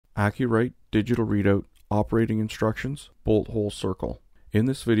Acu-Rite Digital Readout Operating Instructions Bolt Hole Circle. In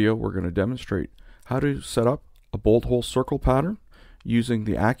this video, we're going to demonstrate how to set up a bolt hole circle pattern using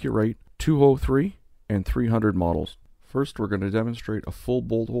the Acu-Rite 203 and 300 models. First, we're going to demonstrate a full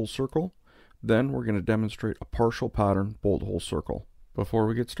bolt hole circle. Then we're going to demonstrate a partial pattern bolt hole circle. Before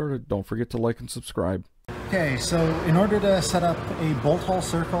we get started, don't forget to like and subscribe. Okay, so in order to set up a bolt hole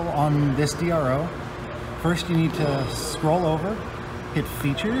circle on this DRO, first you need to scroll over, hit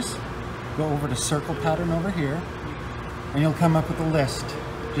Features, go over to Circle Pattern over here, and you'll come up with a list.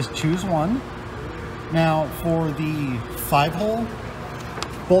 Just choose one. Now for the 5-hole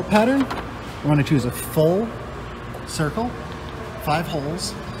bolt pattern, you want to choose a full circle, 5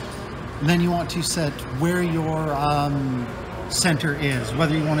 holes, and then you want to set where your center is,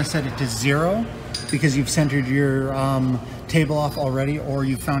 whether you want to set it to 0 because you've centered your table off already, or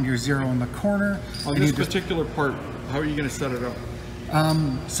you found your 0 in the corner. On this particular part, how are you going to set it up?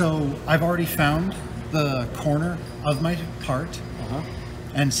 So I've already found the corner of my part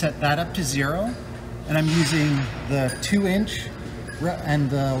and set that up to 0, and I'm using the 2-inch and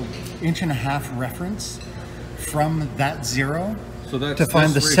the 1.5-inch reference from that 0 to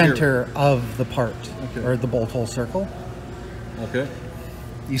find the right center here of the part, or the bolt hole circle. Okay.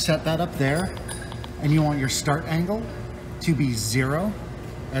 You set that up there, and you want your start angle to be 0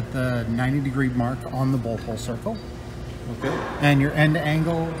 at the 90-degree mark on the bolt hole circle. Okay. And your end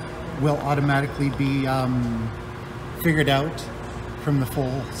angle will automatically be figured out from the full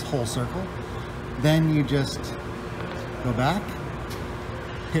whole circle. Then you just go back,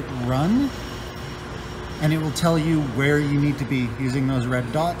 hit run, and it will tell you where you need to be using those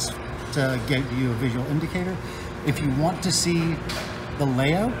red dots to get you a visual indicator. If you want to see the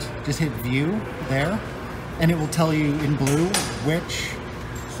layout, just hit view there, and it will tell you in blue which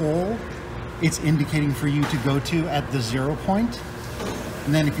hole it's indicating for you to go to at the 0 point.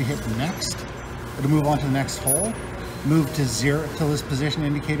 And then if you hit next, it'll move on to the next hole. Move to 0 till this position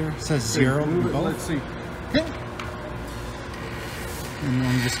indicator says 0. Let's see. Okay. And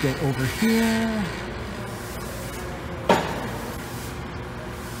then just go over here.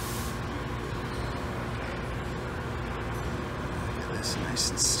 Get this nice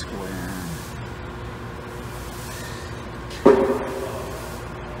and square.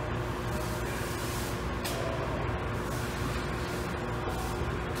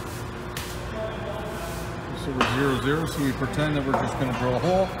 So we're 0, 0, so we pretend that we're just going to drill a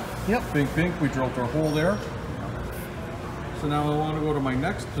hole. Yep. Pink, pink, we drilled our hole there. So now I want to go to my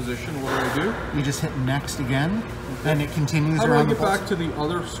next position. What do? You just hit next again, and it continues How around do I the get back to the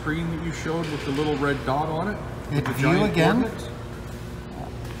other screen that you showed with the little red dot on it? Hit the view again. Coordinates?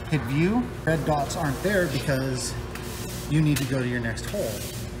 Hit view. Red dots aren't there because you need to go to your next hole.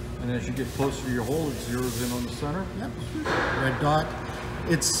 And as you get closer to your hole, it zeroes in on the center. Yep. Red dot.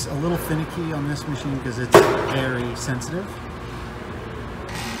 It's a little finicky on this machine because it's very sensitive.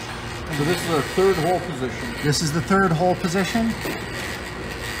 So this is our 3rd hole position. This is the 3rd hole position.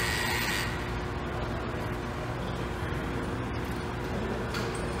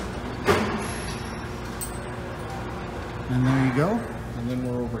 And there you go. And then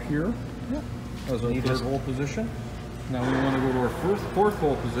we're over here. Yep. As our 3rd hole position. Now we want to go to our 4th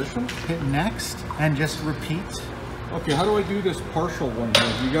hole position. Hit next and just repeat. Okay, how do I do this partial one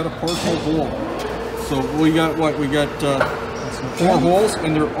here? We got a partial hole. So we got what? We got 4 holes,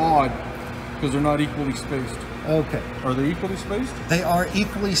 and they're odd because they're not equally spaced. Okay. Are they equally spaced? They are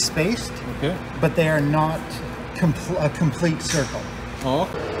equally spaced. Okay. But they are not a complete circle. Oh,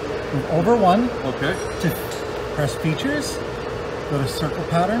 okay. Move over one. Okay. To press Features, go to Circle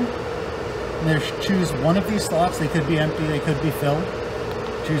Pattern. And there's choose one of these slots. They could be empty, they could be filled.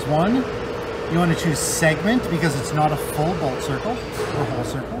 Choose one. You want to choose segment because it's not a full bolt circle or hole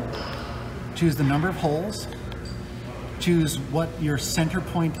circle. Choose the number of holes. Choose what your center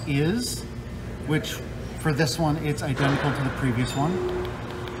point is, which for this one it's identical to the previous one.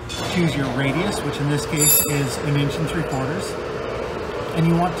 Choose your radius, which in this case is 1 3/4 inches. And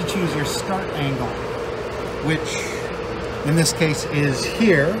you want to choose your start angle, which in this case is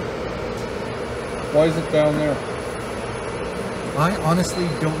here. Why is it down there? I honestly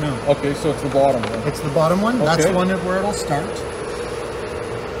don't know. Okay, so it's the bottom one. It's the bottom one. Okay. That's the one where it'll start.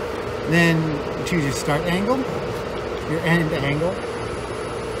 Then you choose your start angle, your end angle,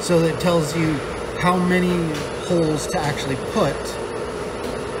 so that it tells you how many holes to actually put.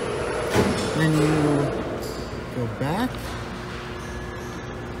 Then you go back,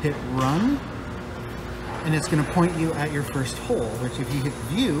 hit run, and it's going to point you at your first hole, which if you hit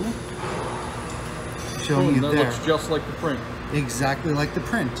view, show you that there. Looks just like the print. Exactly like the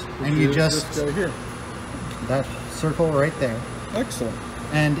print. And you just go here. that circle right there. Excellent.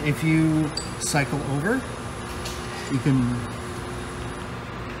 And if you cycle over, you can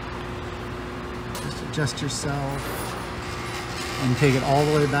just adjust yourself and take it all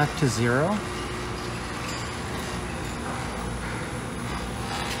the way back to 0.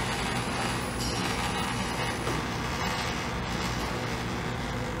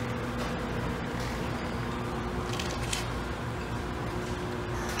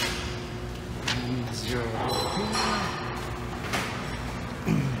 And 0 here.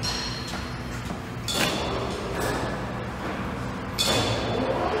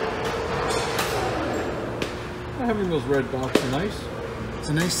 Having those red dots are nice. It's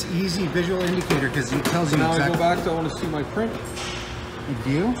a nice, easy visual indicator because it tells you now exactly. Now I go back to, I want to see my print.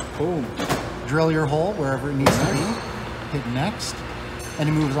 View. Boom. Drill your hole wherever it needs to be. Hit next. And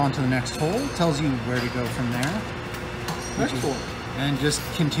it moves on to the next hole. Tells you where to go from there. Excellent. And just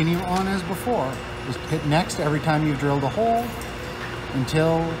continue on as before. Just hit next every time you've drilled a hole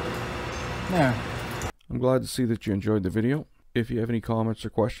until there. I'm glad to see that you enjoyed the video. If you have any comments or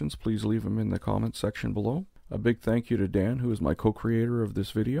questions, please leave them in the comment section below. A big thank you to Dan, who is my co-creator of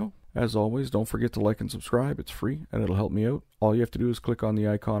this video. As always, don't forget to like and subscribe. It's free and it'll help me out. All you have to do is click on the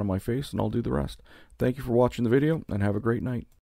icon of my face and I'll do the rest. Thank you for watching the video and have a great night.